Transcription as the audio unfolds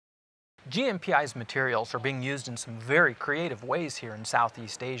GMPI's materials are being used in some very creative ways here in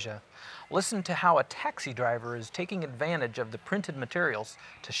Southeast Asia. Listen to how a taxi driver is taking advantage of the printed materials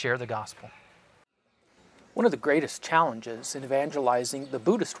to share the gospel. One of the greatest challenges in evangelizing the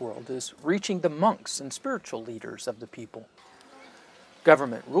Buddhist world is reaching the monks and spiritual leaders of the people.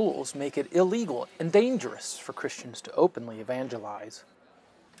 Government rules make it illegal and dangerous for Christians to openly evangelize.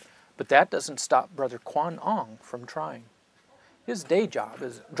 But that doesn't stop Brother Kwan Ong from trying. His day job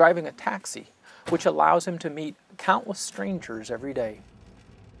is driving a taxi, which allows him to meet countless strangers every day.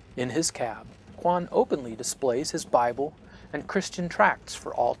 In his cab, Kwan openly displays his Bible and Christian tracts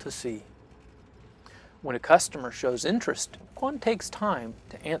for all to see. When a customer shows interest, Kwan takes time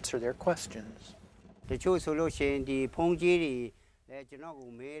to answer their questions.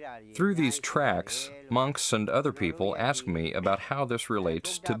 Through these tracts, monks and other people ask me about how this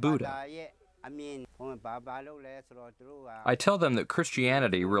relates to Buddha. I tell them that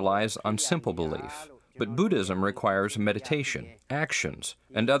Christianity relies on simple belief, but Buddhism requires meditation, actions,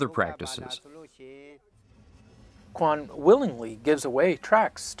 and other practices. Kwan willingly gives away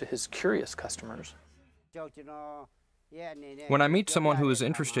tracts to his curious customers. When I meet someone who is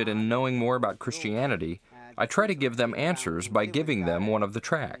interested in knowing more about Christianity, I try to give them answers by giving them one of the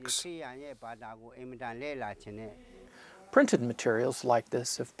tracts. Printed materials like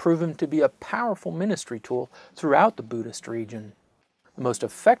this have proven to be a powerful ministry tool throughout the Buddhist region. The most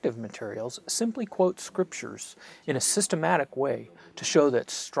effective materials simply quote scriptures in a systematic way to show that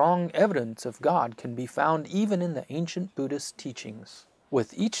strong evidence of God can be found even in the ancient Buddhist teachings.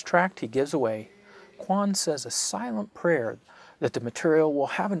 With each tract he gives away, Kwan says a silent prayer that the material will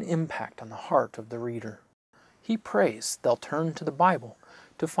have an impact on the heart of the reader. He prays they'll turn to the Bible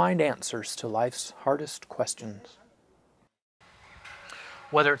to find answers to life's hardest questions.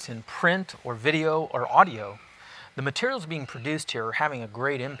 Whether it's in print or video or audio, the materials being produced here are having a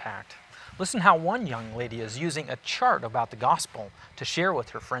great impact. Listen how one young lady is using a chart about the gospel to share with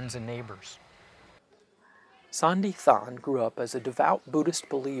her friends and neighbors. Sandi Than grew up as a devout Buddhist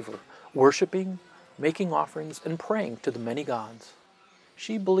believer, worshiping, making offerings, and praying to the many gods.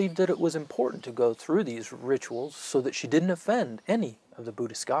 She believed that it was important to go through these rituals so that she didn't offend any of the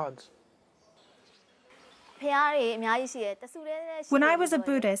Buddhist gods. When I was a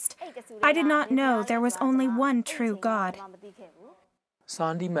Buddhist, I did not know there was only one true God.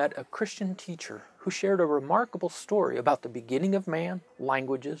 Sandi met a Christian teacher who shared a remarkable story about the beginning of man,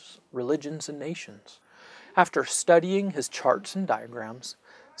 languages, religions, and nations. After studying his charts and diagrams,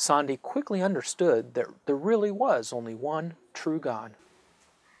 Sandi quickly understood that there really was only one true God.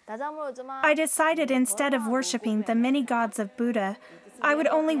 I decided instead of worshiping the many gods of Buddha, I would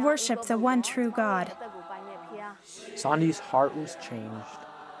only worship the one true God. Sandi's heart was changed.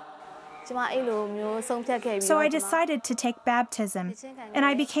 So I decided to take baptism, and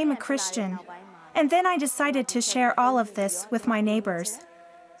I became a Christian. And then I decided to share all of this with my neighbors.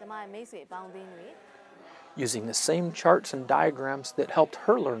 Using the same charts and diagrams that helped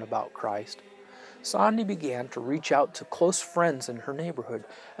her learn about Christ, Sandi began to reach out to close friends in her neighborhood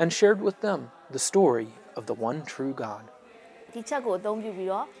and shared with them the story of the one true God.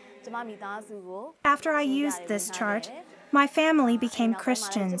 After I used this chart, my family became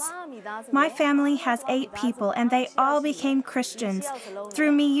Christians. My family has 8 people, and they all became Christians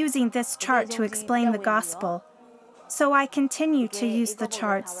through me using this chart to explain the gospel. So I continue to use the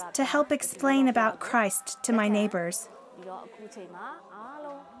charts to help explain about Christ to my neighbors.